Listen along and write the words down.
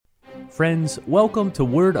Friends, welcome to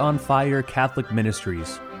Word on Fire Catholic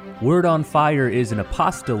Ministries. Word on Fire is an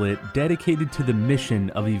apostolate dedicated to the mission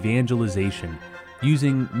of evangelization,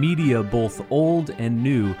 using media both old and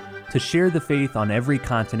new to share the faith on every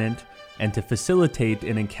continent and to facilitate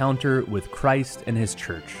an encounter with Christ and His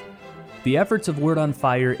Church. The efforts of Word on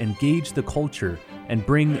Fire engage the culture and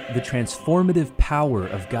bring the transformative power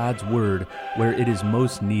of God's Word where it is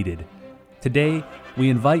most needed. Today, we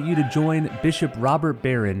invite you to join Bishop Robert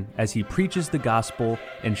Barron as he preaches the gospel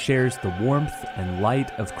and shares the warmth and light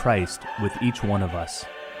of Christ with each one of us.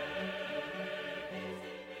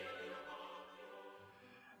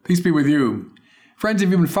 Peace be with you. Friends, if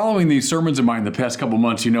you've been following these sermons of mine the past couple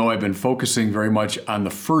months, you know I've been focusing very much on the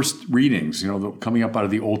first readings, coming up out of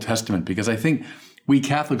the Old Testament, because I think we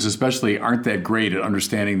Catholics especially aren't that great at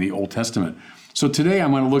understanding the Old Testament. So today I'm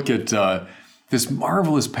going to look at this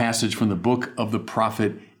marvelous passage from the book of the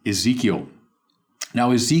prophet Ezekiel.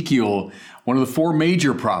 Now, Ezekiel, one of the four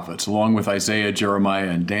major prophets, along with Isaiah, Jeremiah,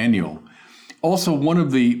 and Daniel, also one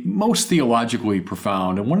of the most theologically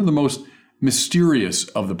profound and one of the most mysterious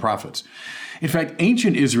of the prophets. In fact,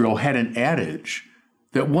 ancient Israel had an adage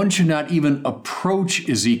that one should not even approach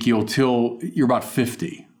Ezekiel till you're about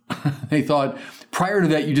 50. They thought prior to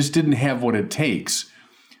that, you just didn't have what it takes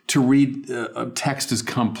to read a text as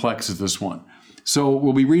complex as this one. So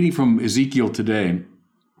we'll be reading from Ezekiel today,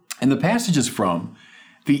 and the passage is from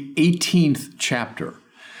the 18th chapter.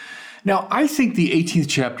 Now, I think the 18th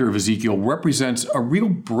chapter of Ezekiel represents a real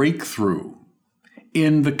breakthrough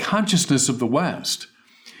in the consciousness of the West.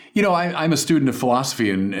 I'm a student of philosophy,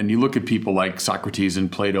 and you look at people like Socrates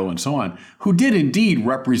and Plato and so on, who did indeed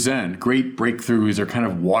represent great breakthroughs or kind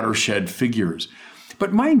of watershed figures.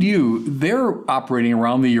 But mind you, they're operating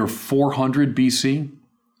around the year 400 BC.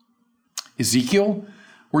 Ezekiel,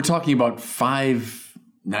 we're talking about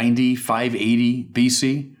 590, 580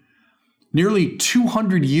 BC. Nearly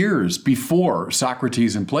 200 years before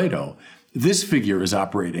Socrates and Plato, this figure is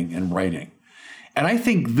operating and writing. And I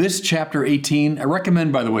think this chapter 18, I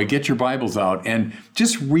recommend, by the way, get your Bibles out and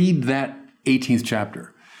just read that 18th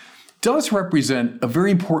chapter, does represent a very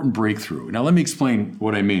important breakthrough. Now, let me explain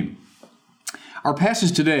what I mean. Our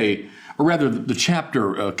passage today, or rather the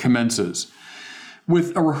chapter commences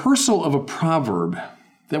with a rehearsal of a proverb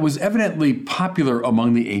that was evidently popular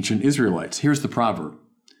among the ancient Israelites. Here's the proverb.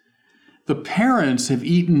 The parents have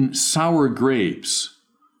eaten sour grapes,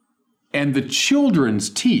 and the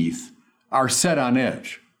children's teeth are set on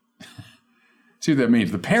edge. See what that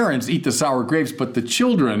means? The parents eat the sour grapes, but the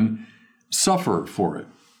children suffer for it.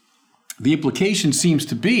 The implication seems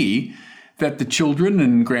to be that the children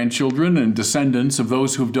and grandchildren and descendants of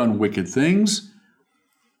those who've done wicked things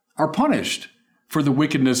are punished for the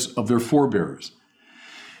wickedness of their forebears.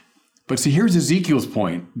 But see, here's Ezekiel's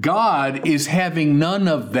point. God is having none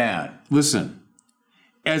of that. Listen,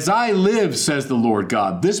 as I live, says the Lord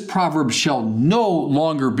God, this proverb shall no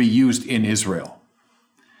longer be used in Israel.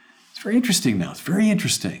 It's very interesting now. It's very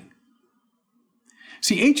interesting.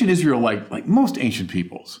 See, ancient Israel, like most ancient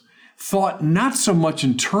peoples, thought not so much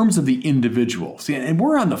in terms of the individual. See, and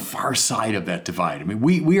we're on the far side of that divide. I mean,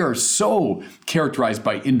 we are so characterized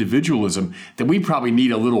by individualism that we probably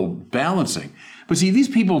need a little balancing. But see, these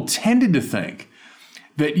people tended to think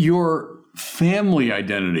that your family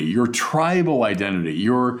identity, your tribal identity,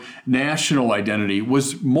 your national identity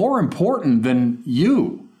was more important than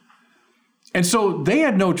you. And so they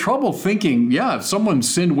had no trouble thinking, if someone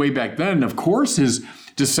sinned way back then, of course his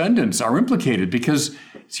descendants are implicated because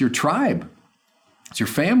it's your tribe, it's your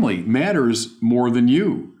family, matters more than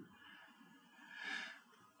you.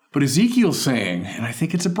 But Ezekiel's saying, and I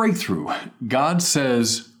think it's a breakthrough, God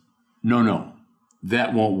says, no,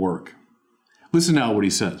 that won't work. Listen now what he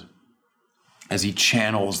says as he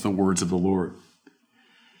channels the words of the Lord.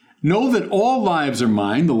 Know that all lives are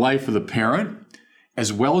mine, the life of the parent,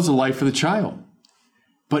 as well as the life of the child.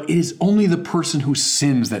 But it is only the person who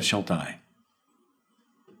sins that shall die.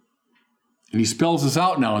 And he spells this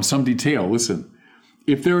out now in some detail. Listen,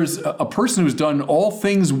 if there is a person who's done all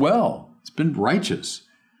things well, it's been righteous,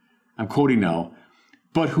 I'm quoting now,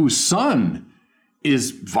 but whose son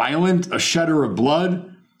is violent, a shedder of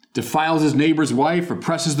blood, defiles his neighbor's wife,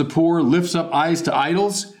 oppresses the poor, lifts up eyes to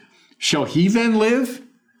idols, shall he then live?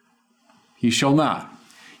 He shall not.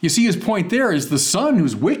 You see, his point there is the son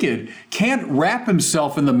who's wicked can't wrap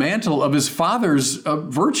himself in the mantle of his father's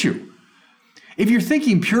virtue. If you're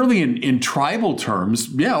thinking purely in tribal terms,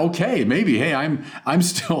 okay, maybe, hey, I'm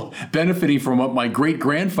still benefiting from what my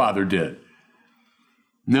great-grandfather did.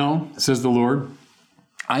 No, says the Lord,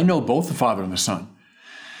 I know both the Father and the Son.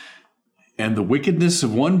 And the wickedness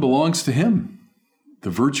of one belongs to him. The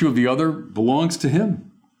virtue of the other belongs to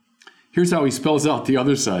him. Here's how he spells out the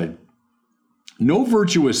other side. No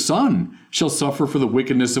virtuous son shall suffer for the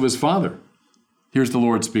wickedness of his father. Here's the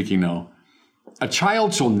Lord speaking now. A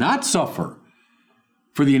child shall not suffer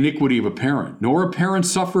for the iniquity of a parent, nor a parent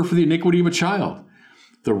suffer for the iniquity of a child.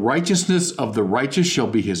 The righteousness of the righteous shall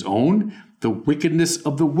be his own. The wickedness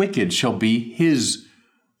of the wicked shall be his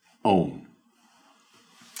own.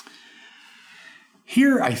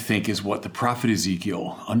 Here, I think, is what the prophet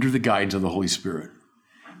Ezekiel, under the guidance of the Holy Spirit,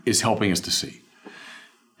 is helping us to see.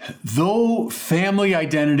 Though family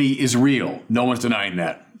identity is real, no one's denying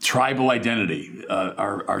that. Tribal identity,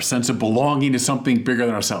 our sense of belonging to something bigger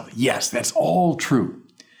than ourselves. Yes, that's all true.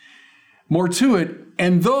 More to it,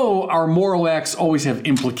 and though our moral acts always have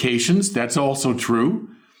implications, that's also true.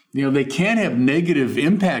 They can have negative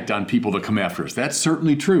impact on people that come after us. That's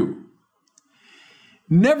certainly true.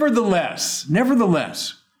 Nevertheless,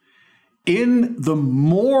 in the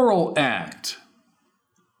moral act,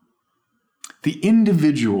 the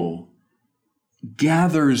individual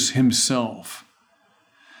gathers himself,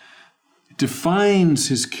 defines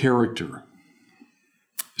his character,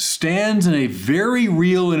 stands in a very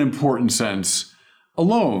real and important sense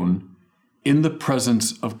alone in the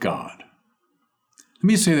presence of God. Let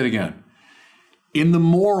me say that again. In the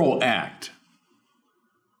moral act,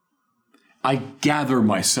 I gather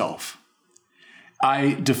myself.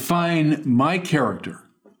 I define my character.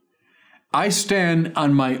 I stand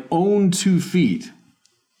on my own 2 feet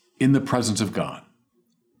in the presence of God.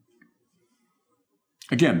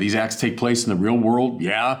 Again, these acts take place in the real world.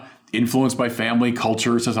 Yeah, influenced by family,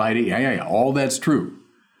 culture, society. Yeah. All that's true.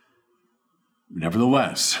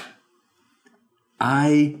 Nevertheless,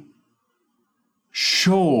 I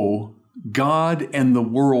show God and the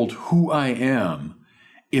world who I am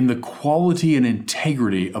in the quality and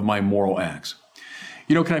integrity of my moral acts.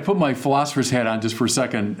 Can I put my philosopher's hat on just for a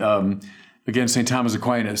second? Again, St. Thomas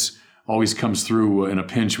Aquinas always comes through in a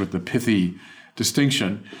pinch with the pithy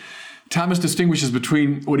distinction. Thomas distinguishes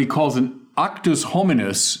between what he calls an actus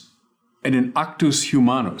hominis and an actus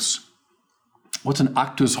humanus. What's an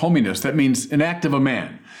actus hominis? That means an act of a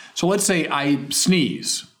man. So let's say I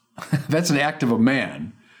sneeze. That's an act of a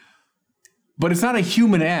man. But it's not a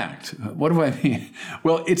human act. What do I mean?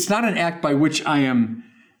 Well, it's not an act by which I am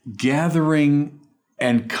gathering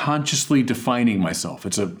and consciously defining myself.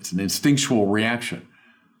 It's an instinctual reaction.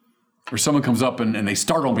 Or someone comes up and they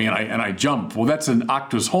startle me and I jump. Well, that's an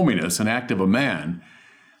actus hominis, an act of a man,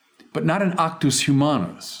 but not an actus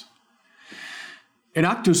humanus. An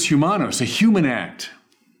actus humanus, a human act,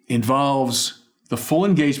 involves the full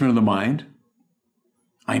engagement of the mind.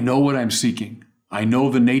 I know what I'm seeking. I know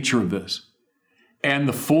the nature of this. And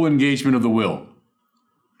the full engagement of the will.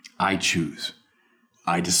 I choose.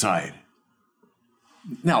 I decide.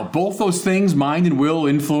 Now, both those things, mind and will,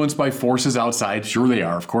 influenced by forces outside, sure they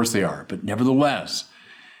are, of course they are. But nevertheless,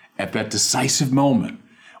 at that decisive moment,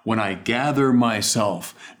 when I gather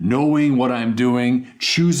myself, knowing what I'm doing,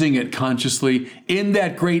 choosing it consciously, in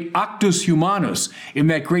that great actus humanus, in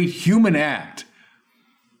that great human act,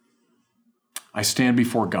 I stand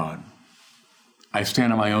before God. I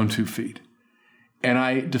stand on my own 2 feet. And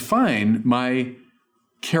I define my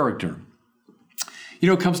character.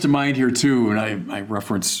 It comes to mind here too, and I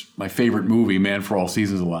reference my favorite movie, Man for All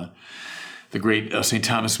Seasons, a lot. The great St.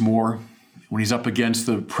 Thomas More, when he's up against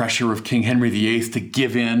the pressure of King Henry VIII to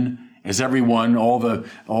give in, as everyone, all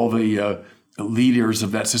the leaders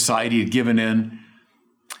of that society had given in.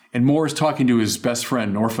 And More is talking to his best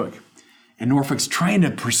friend, Norfolk. And Norfolk's trying to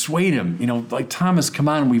persuade him, like, Thomas, come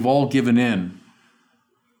on, we've all given in.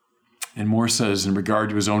 And More says, in regard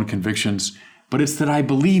to his own convictions, but it's that I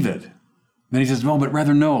believe it. Then he says, no, but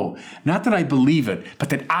rather no, not that I believe it, but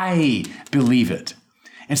that I believe it.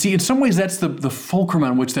 And see, in some ways, that's the fulcrum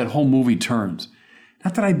on which that whole movie turns.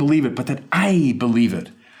 Not that I believe it, but that I believe it.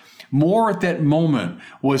 More at that moment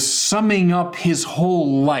was summing up his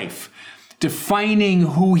whole life, defining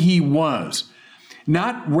who he was,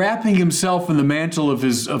 not wrapping himself in the mantle of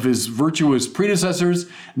his virtuous predecessors,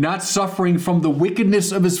 not suffering from the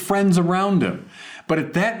wickedness of his friends around him. But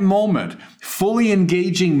at that moment, fully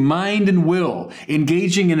engaging mind and will,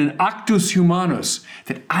 engaging in an actus humanus,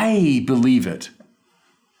 that I believe it.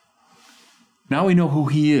 Now we know who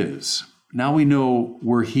he is. Now we know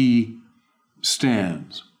where he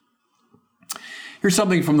stands. Here's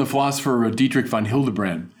something from the philosopher Dietrich von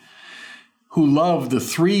Hildebrand, who loved the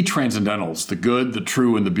 3 transcendentals, the good, the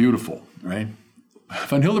true, and the beautiful, right?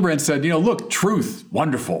 Von Hildebrand said, look, truth,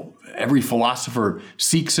 wonderful. Every philosopher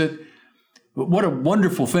seeks it. But what a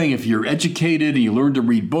wonderful thing if you're educated and you learn to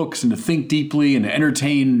read books and to think deeply and to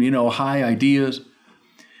entertain, high ideas.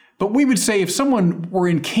 But we would say if someone were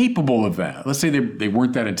incapable of that, let's say they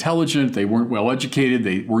weren't that intelligent, they weren't well educated,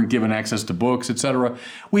 they weren't given access to books, etc.,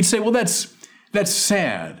 we'd say, well, that's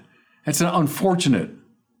sad. That's unfortunate.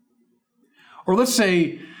 Or let's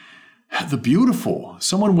say the beautiful,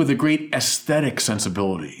 someone with a great aesthetic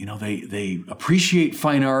sensibility. You know, they appreciate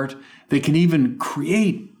fine art. They can even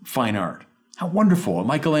create fine art. How wonderful,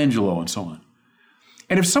 Michelangelo and so on.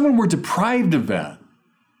 And if someone were deprived of that,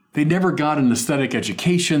 they never got an aesthetic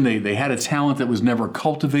education, they had a talent that was never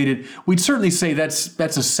cultivated, we'd certainly say that's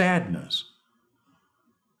a sadness.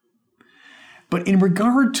 But in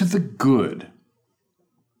regard to the good,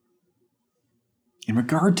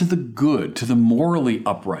 to the morally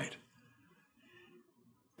upright,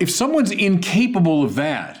 if someone's incapable of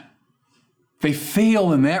that, they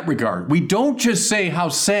fail in that regard, we don't just say how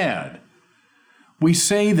sad. We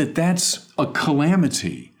say that that's a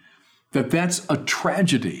calamity, that's a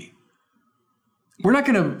tragedy. We're not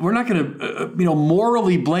going to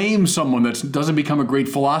morally blame someone that doesn't become a great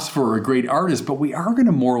philosopher or a great artist, but we are going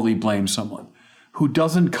to morally blame someone who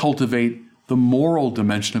doesn't cultivate the moral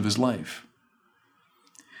dimension of his life.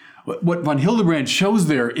 What von Hildebrand shows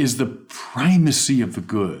there is the primacy of the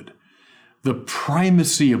good, the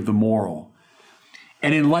primacy of the moral.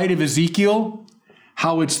 And in light of Ezekiel,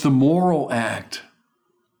 how it's the moral act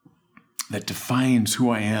that defines who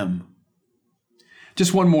I am.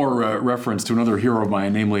 Just one more reference to another hero of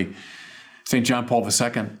mine, namely St. John Paul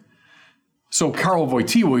II. So Karl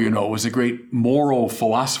Wojtyła, was a great moral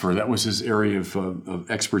philosopher. That was his area of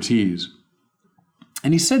expertise.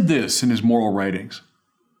 And he said this in his moral writings.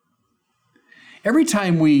 Every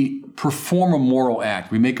time we perform a moral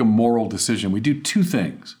act, we make a moral decision, we do two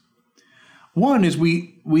things. One is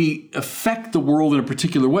we affect the world in a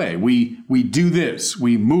particular way. We do this.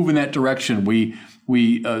 We move in that direction. We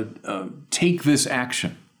take this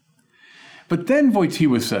action. But then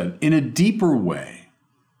Wojtyła said, in a deeper way,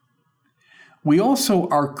 we also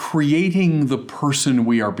are creating the person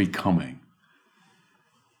we are becoming.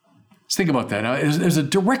 Let's think about that. Now, there's a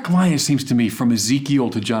direct line, it seems to me, from Ezekiel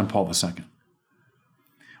to John Paul II.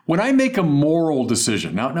 When I make a moral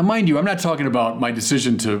decision, now mind you, I'm not talking about my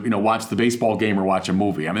decision to watch the baseball game or watch a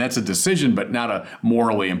movie. I mean, that's a decision, but not a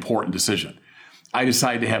morally important decision. I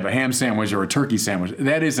decide to have a ham sandwich or a turkey sandwich.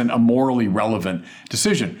 That isn't a morally relevant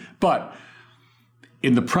decision. But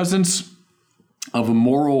in the presence of a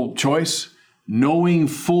moral choice, knowing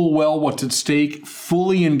full well what's at stake,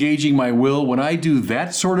 fully engaging my will, when I do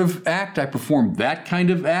that sort of act, I perform that kind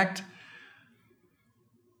of act,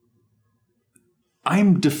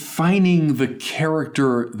 I'm defining the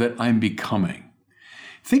character that I'm becoming.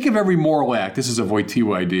 Think of every moral act. This is a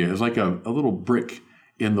Wojtyła idea. It's like a little brick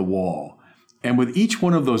in the wall. And with each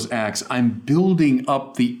one of those acts, I'm building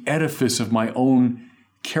up the edifice of my own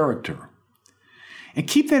character. And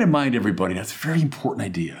keep that in mind, everybody. That's a very important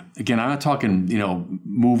idea. Again, I'm not talking,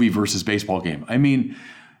 movie versus baseball game. I mean,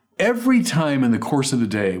 every time in the course of the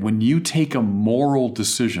day, when you take a moral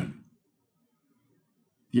decision,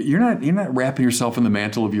 you're not wrapping yourself in the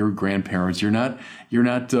mantle of your grandparents. You're not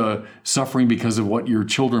suffering because of what your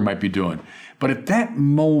children might be doing. But at that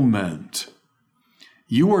moment,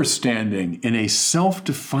 you are standing in a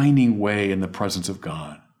self-defining way in the presence of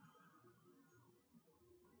God.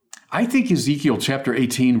 I think Ezekiel chapter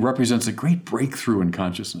 18 represents a great breakthrough in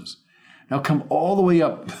consciousness. Now come all the way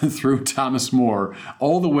up through Thomas More,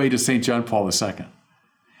 all the way to St. John Paul II.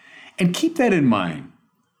 And keep that in mind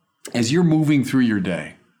as you're moving through your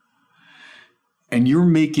day. And you're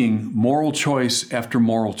making moral choice after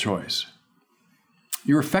moral choice.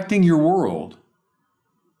 You're affecting your world.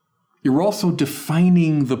 You're also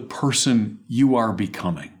defining the person you are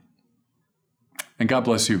becoming. And God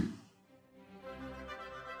bless you.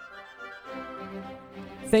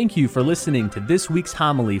 Thank you for listening to this week's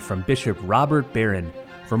homily from Bishop Robert Barron.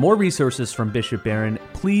 For more resources from Bishop Barron,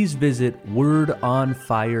 please visit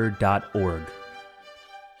wordonfire.org.